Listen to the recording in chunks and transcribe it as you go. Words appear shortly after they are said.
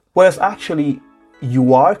Whereas actually,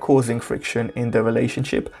 you are causing friction in the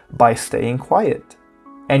relationship by staying quiet.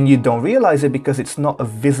 And you don't realize it because it's not a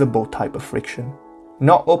visible type of friction.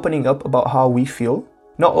 Not opening up about how we feel,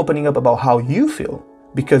 not opening up about how you feel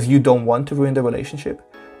because you don't want to ruin the relationship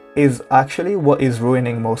is actually what is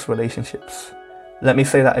ruining most relationships. Let me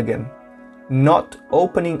say that again. Not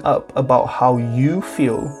opening up about how you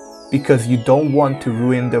feel because you don't want to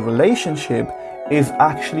ruin the relationship is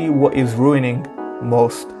actually what is ruining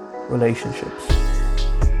most relationships.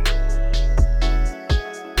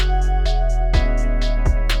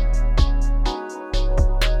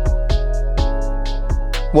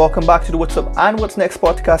 Welcome back to the What's Up and What's Next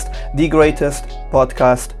podcast, the greatest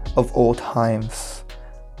podcast of all times.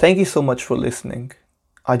 Thank you so much for listening.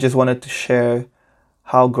 I just wanted to share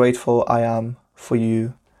how grateful I am for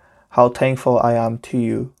you, how thankful I am to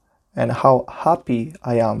you, and how happy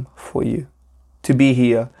I am for you to be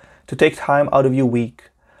here, to take time out of your week,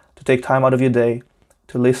 to take time out of your day,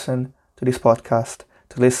 to listen to this podcast,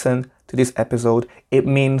 to listen to this episode. It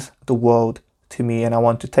means the world to me, and I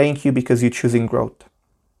want to thank you because you're choosing growth.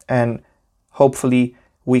 And hopefully,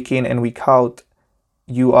 week in and week out,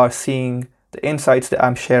 you are seeing the insights that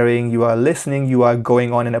I'm sharing, you are listening, you are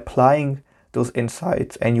going on and applying those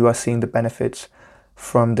insights, and you are seeing the benefits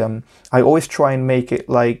from them. I always try and make it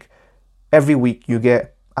like every week you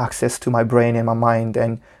get access to my brain and my mind,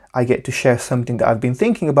 and I get to share something that I've been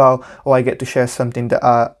thinking about, or I get to share something that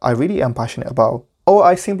I really am passionate about, or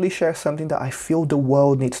I simply share something that I feel the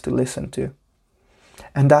world needs to listen to.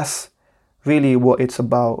 And that's really what it's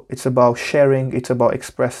about. It's about sharing, it's about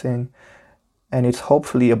expressing, and it's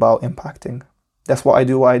hopefully about impacting. That's what I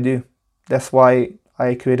do. That's why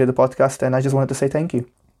I created the podcast, and I just wanted to say thank you.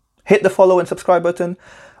 Hit the follow and subscribe button.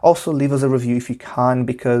 Also leave us a review if you can,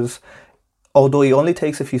 because although it only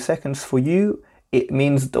takes a few seconds for you, it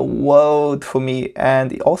means the world for me,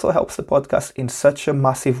 and it also helps the podcast in such a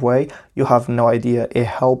massive way. You have no idea. It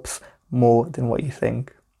helps more than what you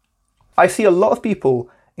think. I see a lot of people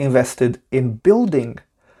invested in building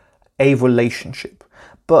a relationship,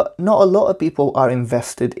 but not a lot of people are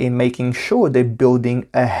invested in making sure they're building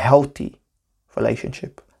a healthy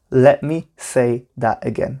relationship. Let me say that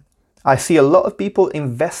again. I see a lot of people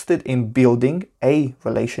invested in building a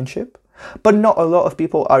relationship, but not a lot of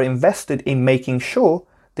people are invested in making sure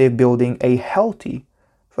they're building a healthy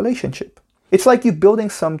relationship. It's like you're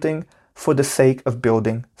building something for the sake of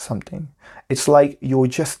building something. It's like you're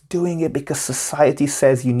just doing it because society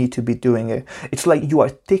says you need to be doing it. It's like you are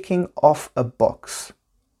ticking off a box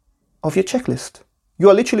of your checklist. You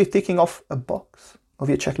are literally ticking off a box of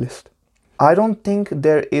your checklist. I don't think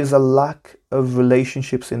there is a lack of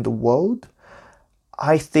relationships in the world.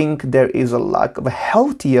 I think there is a lack of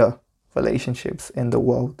healthier relationships in the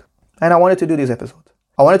world. And I wanted to do this episode.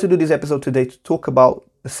 I wanted to do this episode today to talk about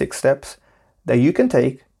the 6 steps that you can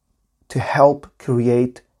take to help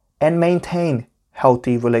create and maintain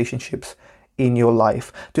healthy relationships in your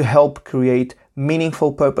life, to help create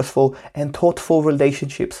meaningful, purposeful, and thoughtful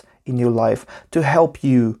relationships in your life, to help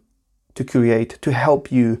you to create, to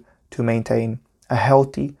help you to maintain a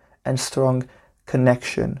healthy and strong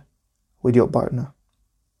connection with your partner.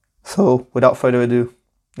 So, without further ado,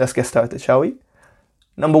 let's get started, shall we?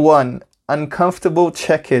 Number 1, uncomfortable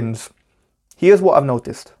check-ins. Here's what I've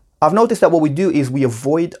noticed. I've noticed that what we do is we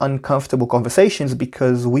avoid uncomfortable conversations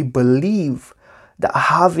because we believe that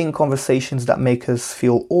having conversations that make us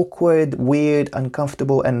feel awkward, weird,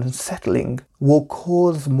 uncomfortable, and unsettling will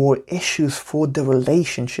cause more issues for the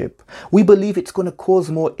relationship. We believe it's going to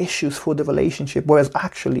cause more issues for the relationship, whereas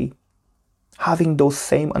actually having those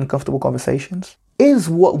same uncomfortable conversations is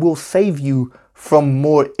what will save you from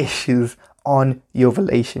more issues on your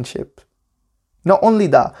relationship. Not only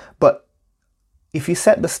that, but if you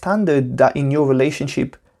set the standard that in your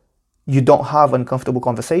relationship you don't have uncomfortable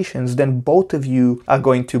conversations, then both of you are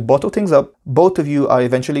going to bottle things up. Both of you are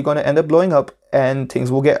eventually going to end up blowing up, and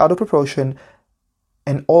things will get out of proportion.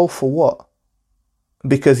 And all for what?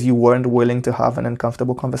 Because you weren't willing to have an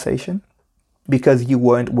uncomfortable conversation? Because you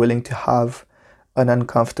weren't willing to have an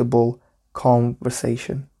uncomfortable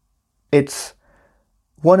conversation. It's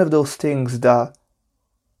one of those things that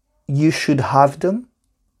you should have them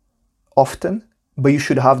often, but you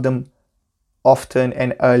should have them often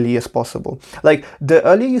and early as possible. Like, the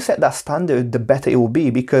earlier you set that standard, the better it will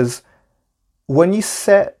be, because when you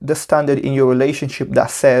set the standard in your relationship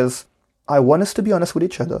that says, I want us to be honest with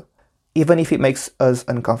each other, even if it makes us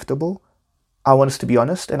uncomfortable, I want us to be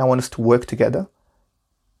honest and I want us to work together,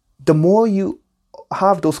 the more you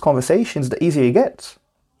have those conversations, the easier it gets.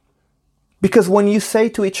 Because when you say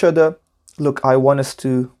to each other, look, I want us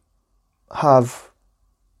to have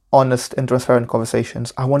honest and transparent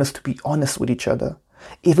conversations. I want us to be honest with each other.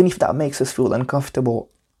 Even if that makes us feel uncomfortable,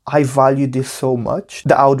 I value this so much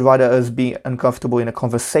that I would rather us be uncomfortable in a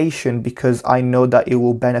conversation because I know that it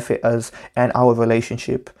will benefit us and our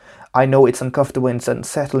relationship. I know it's uncomfortable and it's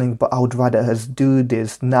unsettling, but I would rather us do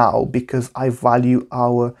this now because I value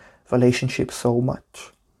our relationship so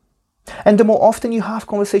much. And the more often you have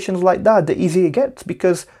conversations like that, the easier it gets,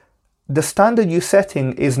 because the standard you're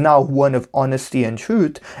setting is now one of honesty and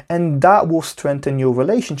truth, and that will strengthen your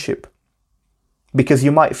relationship. Because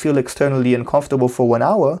you might feel externally uncomfortable for 1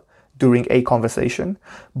 hour during a conversation,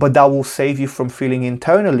 but that will save you from feeling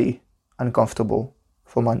internally uncomfortable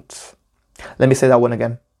for months. Let me say that one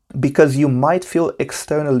again. Because you might feel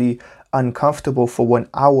externally uncomfortable for 1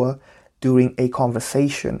 hour during a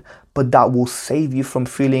conversation, but that will save you from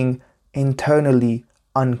feeling internally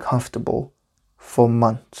uncomfortable for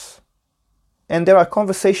months. And there are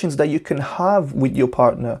conversations that you can have with your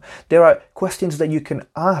partner. There are questions that you can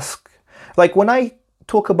ask. Like when I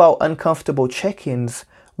talk about uncomfortable check-ins,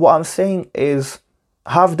 what I'm saying is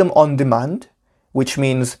have them on demand, which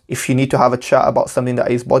means if you need to have a chat about something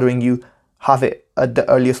that is bothering you, have it at the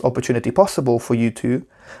earliest opportunity possible for you to.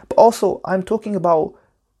 But also I'm talking about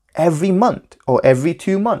every month or every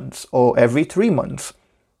 2 months or every 3 months,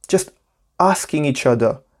 just asking each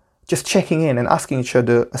other, just checking in and asking each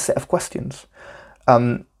other a set of questions.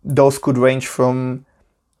 Those could range from,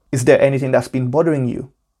 is there anything that's been bothering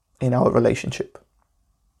you in our relationship?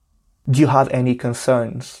 Do you have any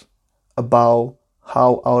concerns about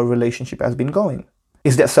how our relationship has been going?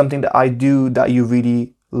 Is there something that I do that you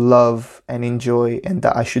really love and enjoy and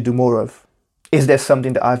that I should do more of? Is there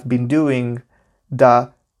something that I've been doing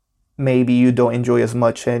that maybe you don't enjoy as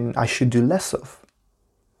much and I should do less of?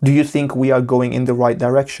 Do you think we are going in the right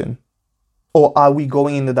direction? Or are we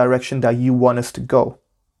going in the direction that you want us to go?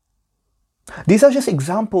 These are just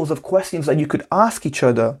examples of questions that you could ask each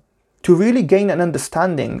other to really gain an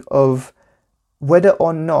understanding of whether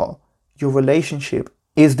or not your relationship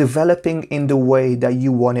is developing in the way that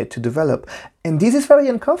you want it to develop. And this is very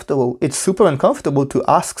uncomfortable. It's super uncomfortable to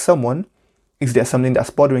ask someone, is there something that's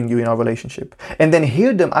bothering you in our relationship? And then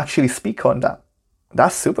hear them actually speak on that.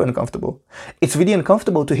 That's super uncomfortable. It's really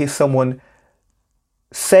uncomfortable to hear someone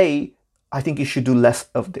say, I think you should do less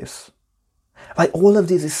of this. Like, all of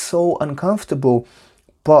this is so uncomfortable,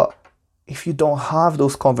 but if you don't have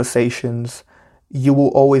those conversations, you will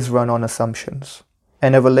always run on assumptions.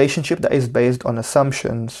 And a relationship that is based on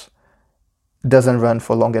assumptions doesn't run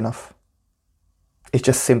for long enough. It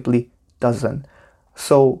just simply doesn't.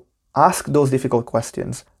 So ask those difficult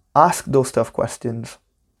questions, ask those tough questions,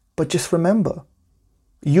 but just remember,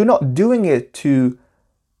 you're not doing it to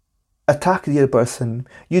attack the other person.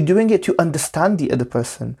 You're doing it to understand the other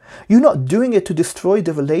person. You're not doing it to destroy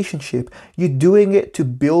the relationship. You're doing it to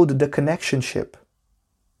build the connectionship.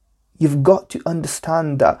 You've got to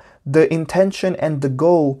understand that the intention and the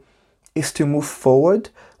goal is to move forward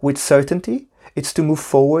with certainty. It's to move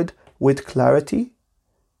forward with clarity.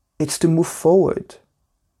 It's to move forward.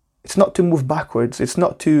 It's not to move backwards. It's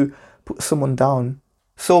not to put someone down.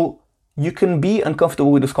 So you can be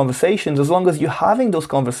uncomfortable with those conversations as long as you're having those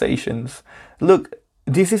conversations. Look,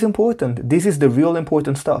 this is important. This is the real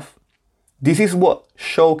important stuff. This is what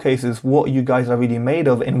showcases what you guys are really made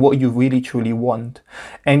of and what you really truly want.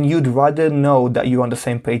 And you'd rather know that you're on the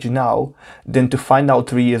same page now than to find out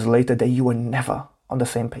 3 years later that you were never on the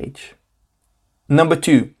same page. Number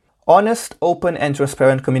 2, honest, open, and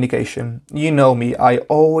transparent communication. You know me, I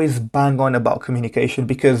always bang on about communication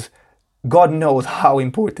because God knows how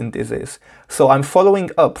important this is. So I'm following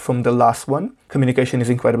up from the last one. Communication is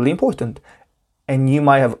incredibly important. And you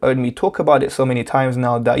might have heard me talk about it so many times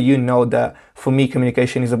now that you know that for me,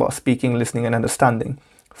 communication is about speaking, listening, and understanding.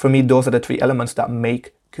 For me, those are the 3 elements that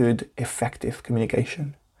make good, effective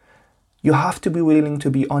communication. You have to be willing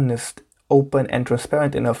to be honest, open, and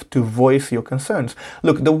transparent enough to voice your concerns.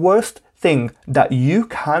 Look, the worst thing that you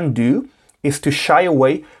can do is to shy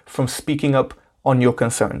away from speaking up on your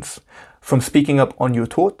concerns, from speaking up on your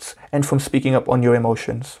thoughts, and from speaking up on your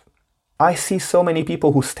emotions. I see so many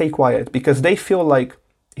people who stay quiet because they feel like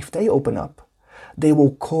if they open up, they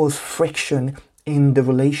will cause friction in the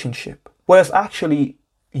relationship. Whereas actually,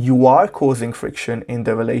 you are causing friction in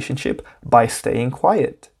the relationship by staying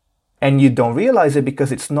quiet. And you don't realize it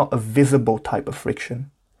because it's not a visible type of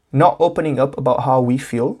friction. Not opening up about how we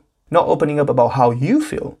feel, not opening up about how you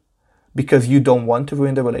feel because you don't want to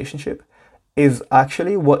ruin the relationship is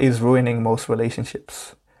actually what is ruining most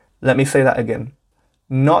relationships. Let me say that again.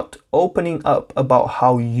 Not opening up about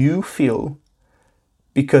how you feel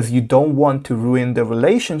because you don't want to ruin the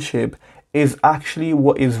relationship is actually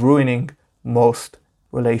what is ruining most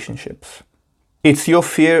relationships. It's your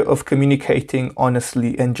fear of communicating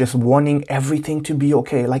honestly and just wanting everything to be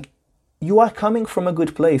okay. Like, you are coming from a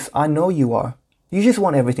good place. I know you are. You just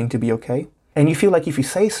want everything to be okay. And you feel like if you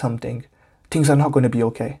say something, things are not going to be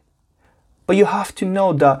okay. But you have to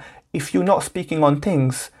know that if you're not speaking on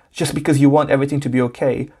things just because you want everything to be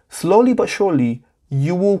okay, slowly but surely,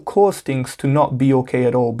 you will cause things to not be okay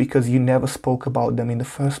at all because you never spoke about them in the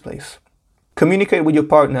first place. Communicate with your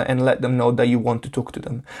partner and let them know that you want to talk to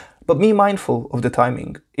them. But be mindful of the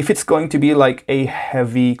timing. If it's going to be like a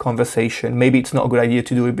heavy conversation, maybe it's not a good idea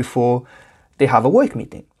to do it before they have a work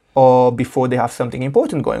meeting or before they have something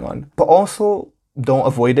important going on. But also, don't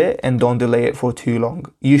avoid it and don't delay it for too long.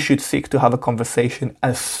 You should seek to have a conversation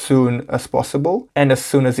as soon as possible and as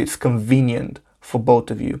soon as it's convenient for both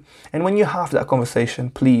of you. And when you have that conversation,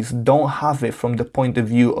 please don't have it from the point of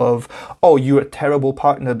view of, oh, you're a terrible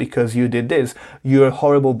partner because you did this. You're a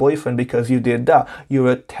horrible boyfriend because you did that.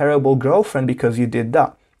 You're a terrible girlfriend because you did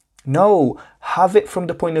that. No, have it from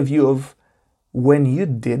the point of view of, when you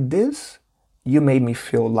did this, you made me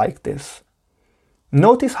feel like this.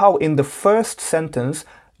 Notice how in the first sentence,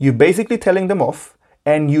 you're basically telling them off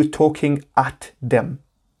and you're talking at them.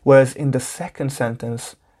 Whereas in the second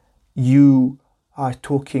sentence, you are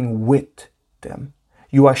talking with them.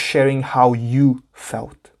 You are sharing how you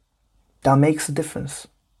felt. That makes a difference.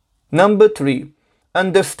 Number 3,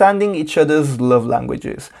 understanding each other's love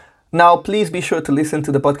languages. Now, please be sure to listen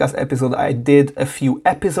to the podcast episode I did a few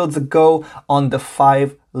episodes ago on the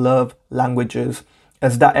 5 love languages,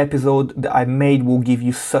 as that episode that I made will give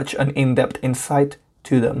you such an in-depth insight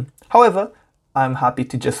to them. However, I'm happy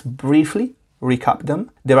to just briefly recap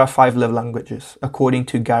them. There are 5 love languages, according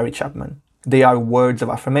to Gary Chapman. They are words of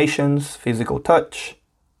affirmations, physical touch,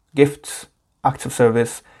 gifts, acts of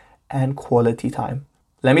service, and quality time.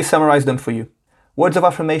 Let me summarize them for you. Words of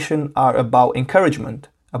affirmation are about encouragement,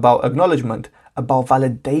 about acknowledgement, about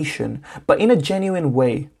validation, but in a genuine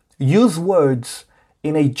way. Use words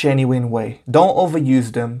in a genuine way. Don't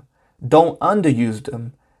overuse them. Don't underuse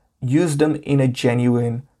them. Use them in a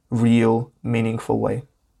genuine, real, meaningful way.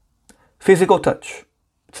 Physical touch.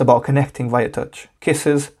 It's about connecting via touch.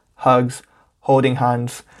 Kisses, hugs, holding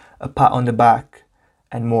hands, a pat on the back,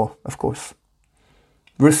 and more, of course.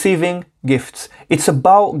 Receiving gifts. It's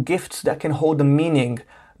about gifts that can hold a meaning,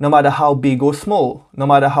 no matter how big or small, no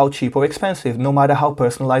matter how cheap or expensive, no matter how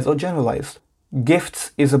personalized or generalized.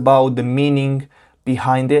 Gifts is about the meaning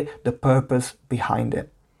behind it, the purpose behind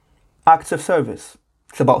it. Acts of service.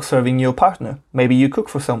 It's about serving your partner. Maybe you cook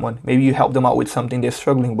for someone. Maybe you help them out with something they're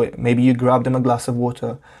struggling with. Maybe you grab them a glass of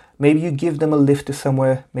water. Maybe you give them a lift to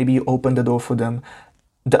somewhere. Maybe you open the door for them.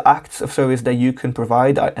 The acts of service that you can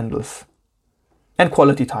provide are endless. And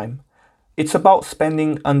quality time. It's about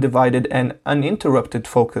spending undivided and uninterrupted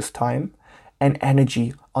focused time and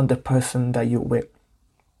energy on the person that you're with.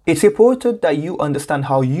 It's important that you understand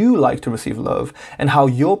how you like to receive love and how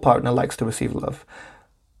your partner likes to receive love,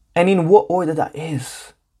 and in what order that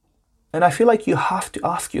is. And I feel like you have to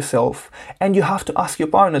ask yourself and you have to ask your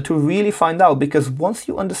partner to really find out, because once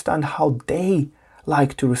you understand how they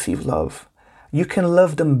like to receive love, you can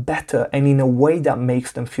love them better and in a way that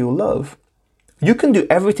makes them feel love. You can do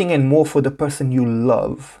everything and more for the person you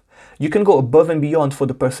love. You can go above and beyond for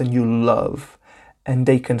the person you love, and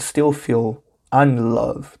they can still feel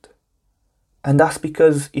unloved. And that's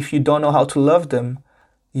because if you don't know how to love them,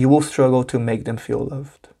 you will struggle to make them feel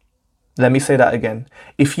loved. Let me say that again.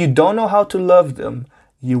 If you don't know how to love them,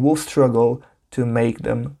 you will struggle to make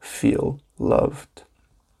them feel loved.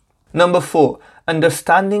 Number 4,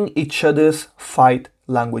 understanding each other's fight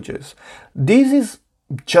languages. This is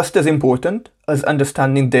just as important as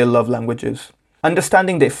understanding their love languages.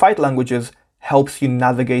 Understanding their fight languages helps you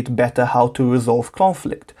navigate better how to resolve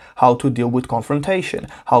conflict, how to deal with confrontation,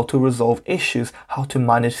 how to resolve issues, how to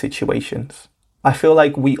manage situations. I feel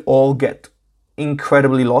like we all get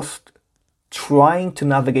incredibly lost trying to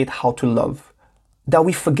navigate how to love, that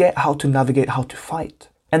we forget how to navigate how to fight.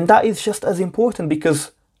 And that is just as important,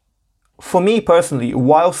 because for me personally,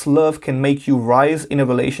 whilst love can make you rise in a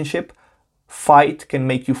relationship, fight can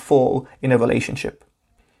make you fall in a relationship.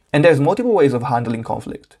 And there's multiple ways of handling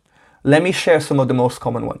conflict. Let me share some of the most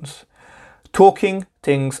common ones. Talking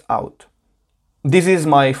things out. This is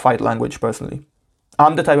my fight language personally.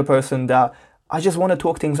 I'm the type of person that I just want to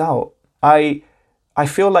talk things out. I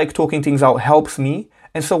feel like talking things out helps me.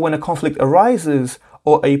 And so when a conflict arises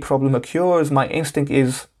or a problem occurs, my instinct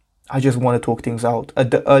is I just want to talk things out at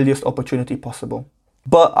the earliest opportunity possible.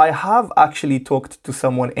 But I have actually talked to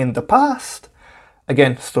someone in the past,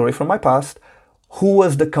 again, story from my past, who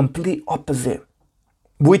was the complete opposite,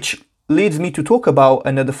 which leads me to talk about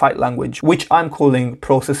another fight language, which I'm calling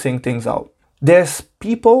processing things out. There's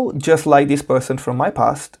people just like this person from my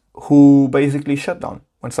past who basically shut down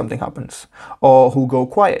when something happens, or who go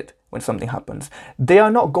quiet when something happens. They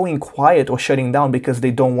are not going quiet or shutting down because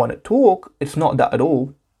they don't want to talk. It's not that at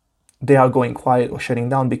all. They are going quiet or shutting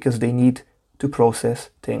down because they need to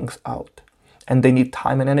process things out. And they need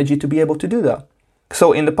time and energy to be able to do that.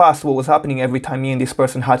 So in the past, what was happening every time me and this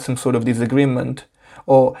person had some sort of disagreement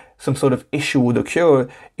or some sort of issue would occur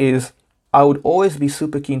is I would always be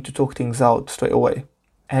super keen to talk things out straight away.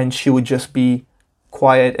 And she would just be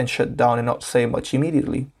quiet and shut down and not say much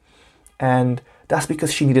immediately. And that's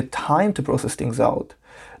because she needed time to process things out.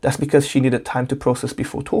 That's because she needed time to process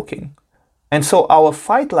before talking. And so our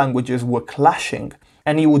fight languages were clashing,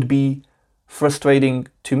 and it would be frustrating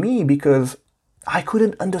to me because I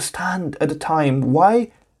couldn't understand at the time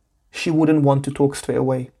why she wouldn't want to talk straight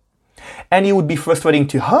away. And it would be frustrating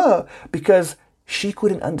to her because she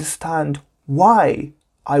couldn't understand why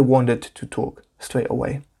I wanted to talk straight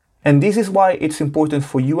away. And this is why it's important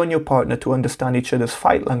for you and your partner to understand each other's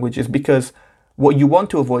fight languages, because what you want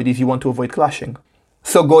to avoid is you want to avoid clashing.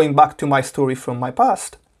 So going back to my story from my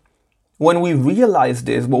past, when we realized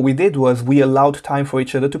this, what we did was we allowed time for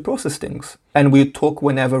each other to process things, and we talk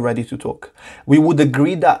whenever ready to talk. We would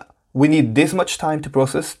agree that we need this much time to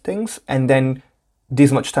process things and then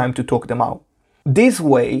this much time to talk them out. This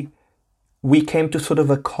way, we came to sort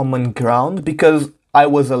of a common ground because I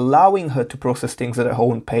was allowing her to process things at her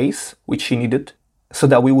own pace, which she needed, so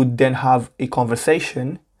that we would then have a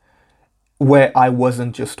conversation where I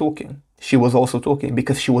wasn't just talking. She was also talking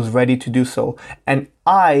because she was ready to do so. And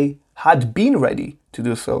I had been ready to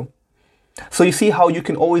do so. So you see how you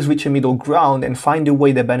can always reach a middle ground and find a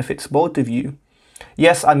way that benefits both of you.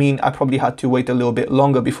 Yes, I mean, I probably had to wait a little bit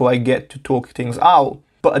longer before I get to talk things out.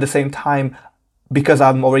 But at the same time, because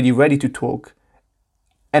I'm already ready to talk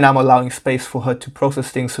and I'm allowing space for her to process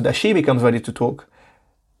things so that she becomes ready to talk,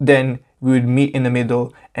 then we would meet in the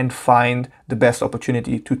middle and find the best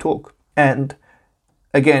opportunity to talk. And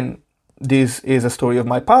again, this is a story of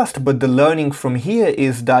my past, but the learning from here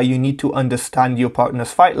is that you need to understand your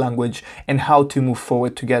partner's fight language and how to move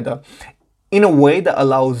forward together in a way that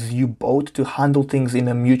allows you both to handle things in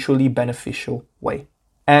a mutually beneficial way.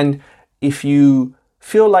 And if you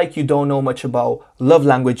feel like you don't know much about love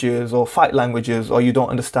languages or fight languages, or you don't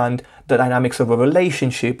understand the dynamics of a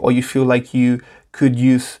relationship, or you feel like you could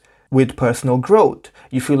use with personal growth,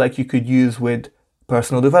 you feel like you could use with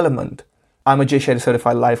personal development, I'm a Jay Shetty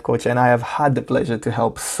certified life coach, and I have had the pleasure to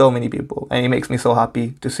help so many people. And it makes me so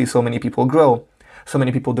happy to see so many people grow, so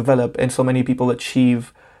many people develop, and so many people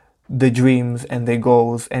achieve the dreams and their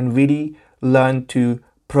goals and really learn to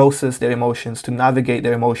process their emotions, to navigate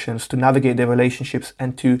their emotions, to navigate their relationships,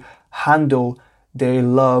 and to handle their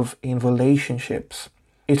love in relationships.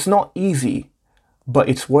 It's not easy, but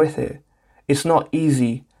it's worth it. It's not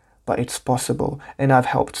easy, but it's possible. And I've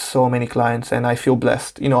helped so many clients, and I feel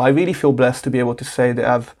blessed. I really feel blessed to be able to say that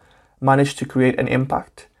I've managed to create an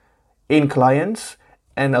impact in clients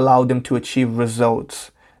and allow them to achieve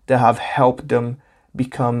results that have helped them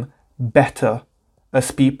become better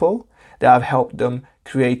as people, that have helped them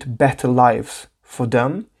create better lives for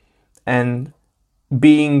them. And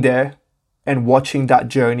being there and watching that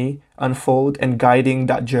journey unfold and guiding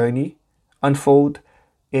that journey unfold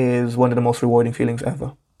is one of the most rewarding feelings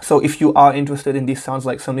ever. So if you are interested in this, sounds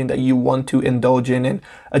like something that you want to indulge in and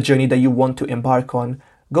a journey that you want to embark on,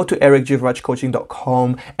 go to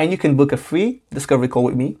ericjivrajcoaching.com and you can book a free discovery call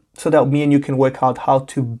with me so that me and you can work out how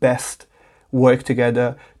to best work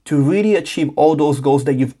together to really achieve all those goals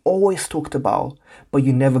that you've always talked about, but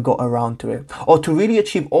you never got around to it. Or to really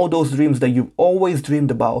achieve all those dreams that you've always dreamed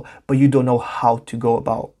about, but you don't know how to go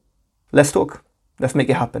about. Let's talk. Let's make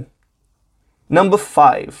it happen. Number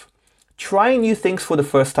 5. Try new things for the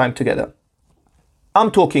first time together. I'm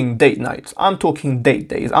talking date nights. I'm talking date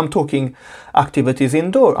days. I'm talking activities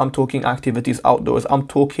indoor. I'm talking activities outdoors. I'm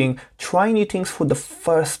talking trying new things for the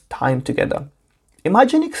first time together.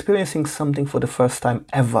 Imagine experiencing something for the first time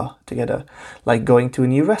ever together, like going to a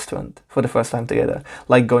new restaurant for the first time together,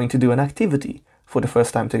 like going to do an activity for the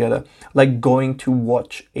first time together, like going to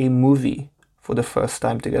watch a movie for the first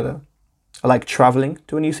time together, like traveling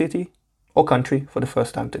to a new city or country for the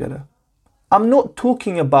first time together. I'm not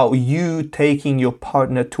talking about you taking your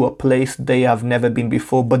partner to a place they have never been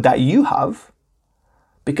before, but that you have,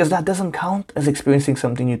 because that doesn't count as experiencing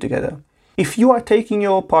something new together. If you are taking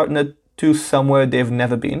your partner to somewhere they've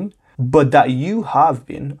never been, but that you have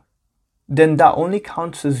been, then that only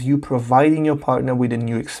counts as you providing your partner with a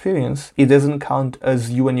new experience. It doesn't count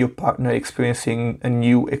as you and your partner experiencing a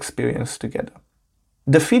new experience together.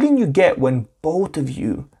 The feeling you get when both of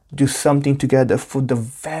you do something together for the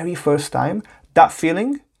very first time, that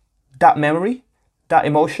feeling, that memory, that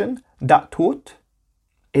emotion, that thought,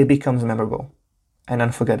 it becomes memorable and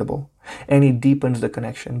unforgettable. And it deepens the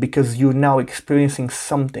connection because you're now experiencing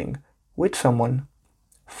something with someone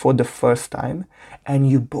for the first time, and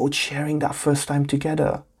you both sharing that first time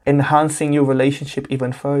together, enhancing your relationship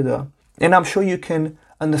even further. And I'm sure you can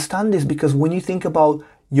understand this because when you think about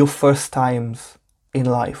your first times in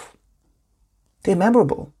life, they're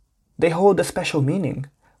memorable. They hold a special meaning.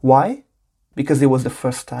 Why? Because it was the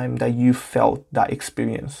first time that you felt that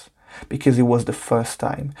experience. Because it was the first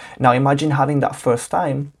time. Now imagine having that first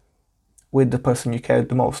time with the person you cared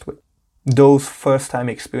the most with. Those first time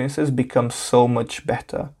experiences become so much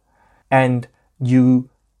better, and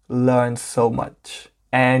you learn so much,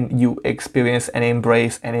 and you experience and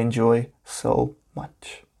embrace and enjoy so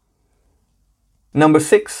much. Number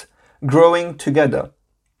 6, growing together.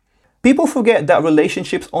 People forget that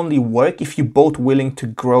relationships only work if you're both willing to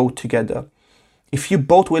grow together. If you're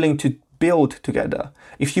both willing to build together,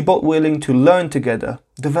 if you're both willing to learn together,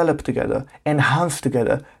 develop together, enhance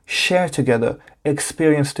together, share together,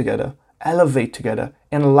 experience together, elevate together,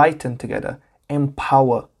 enlighten together,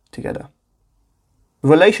 empower together.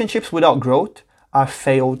 Relationships without growth are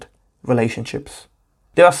failed relationships.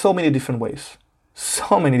 There are so many different ways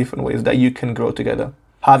that you can grow together.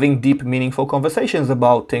 Having deep, meaningful conversations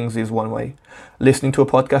about things is one way. Listening to a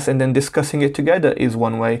podcast and then discussing it together is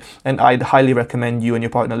one way. And I'd highly recommend you and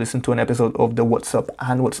your partner listen to an episode of the What's Up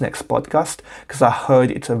and What's Next podcast, because I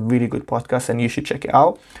heard it's a really good podcast and you should check it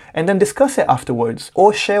out. And then discuss it afterwards,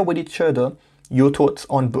 or share with each other your thoughts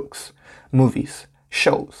on books, movies,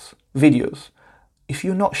 shows, videos. If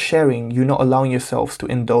you're not sharing, you're not allowing yourselves to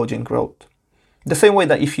indulge in growth. The same way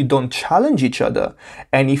that if you don't challenge each other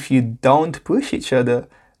and if you don't push each other,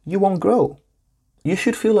 you won't grow. You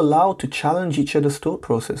should feel allowed to challenge each other's thought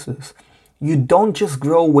processes. You don't just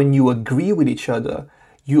grow when you agree with each other.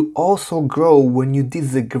 You also grow when you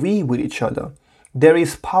disagree with each other. There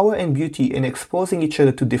is power and beauty in exposing each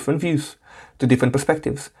other to different views, to different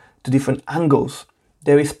perspectives, to different angles.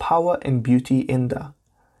 There is power and beauty in that.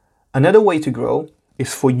 Another way to grow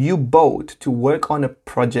is for you both to work on a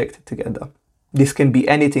project together. This can be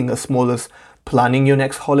anything as small as planning your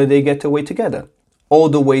next holiday getaway together, all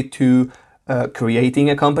the way to creating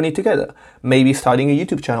a company together, maybe starting a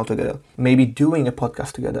YouTube channel together, maybe doing a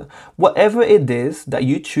podcast together. Whatever it is that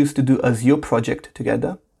you choose to do as your project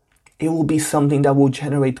together, it will be something that will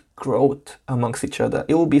generate growth amongst each other.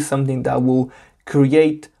 It will be something that will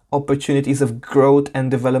create opportunities of growth and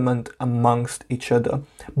development amongst each other.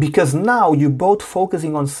 Because now you're both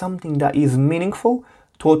focusing on something that is meaningful,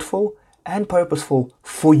 thoughtful, and purposeful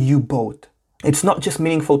for you both. It's not just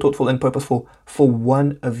meaningful, thoughtful, and purposeful for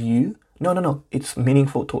one of you. No. It's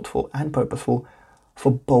meaningful, thoughtful, and purposeful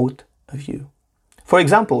for both of you. For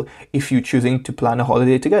example, if you're choosing to plan a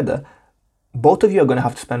holiday together, both of you are going to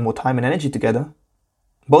have to spend more time and energy together.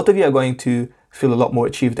 Both of you are going to feel a lot more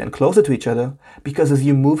achieved and closer to each other, because as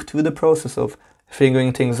you move through the process of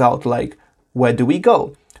figuring things out, like where do we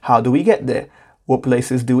go? How do we get there? What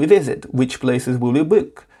places do we visit? Which places will we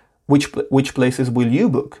book? Which places will you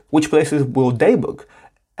book? Which places will they book?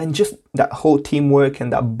 And just that whole teamwork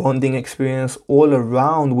and that bonding experience all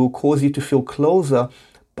around will cause you to feel closer,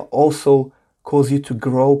 but also cause you to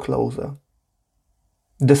grow closer.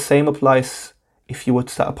 The same applies if you were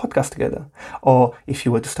to start a podcast together, or if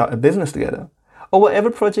you were to start a business together, or whatever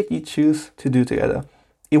project you choose to do together.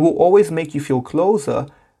 It will always make you feel closer,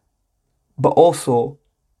 but also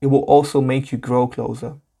it will also make you grow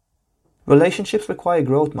closer. Relationships require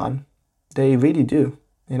growth, man. They really do,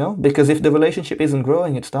 because if the relationship isn't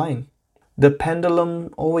growing, it's dying. The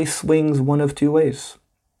pendulum always swings one of two ways.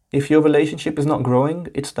 If your relationship is not growing,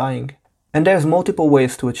 it's dying. And there's multiple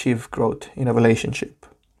ways to achieve growth in a relationship.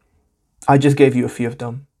 I just gave you a few of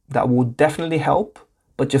them that will definitely help,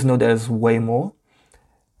 but just know there's way more.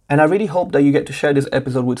 And I really hope that you get to share this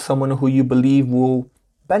episode with someone who you believe will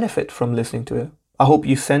benefit from listening to it. I hope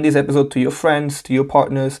you send this episode to your friends, to your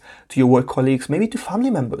partners, to your work colleagues, maybe to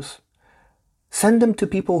family members. Send them to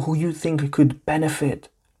people who you think could benefit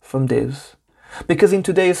from this. Because in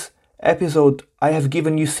today's episode, I have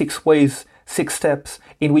given you 6 ways, 6 steps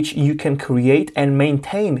in which you can create and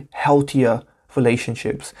maintain healthier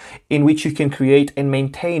relationships, in which you can create and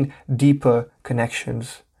maintain deeper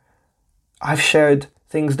connections. I've shared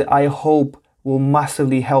things that I hope will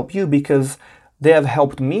massively help you, because they have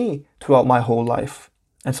helped me throughout my whole life.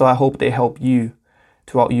 And so I hope they help you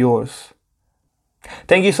throughout yours.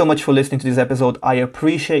 Thank you so much for listening to this episode. I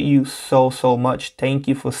appreciate you so much. Thank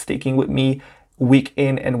you for sticking with me week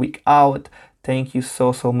in and week out. Thank you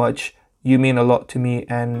so much. You mean a lot to me,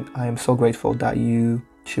 and I am so grateful that you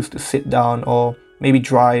choose to sit down or maybe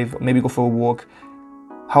drive, or maybe go for a walk.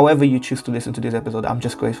 However you choose to listen to this episode, I'm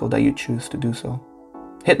just grateful that you choose to do so.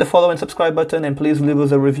 Hit the follow and subscribe button, and please leave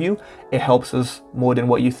us a review. It helps us more than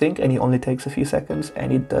what you think, and it only takes a few seconds,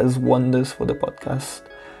 and it does wonders for the podcast.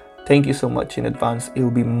 Thank you so much in advance. It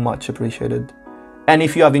will be much appreciated. And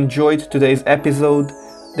if you have enjoyed today's episode,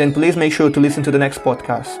 then please make sure to listen to the next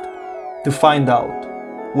podcast to find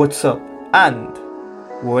out what's up and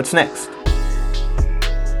what's next.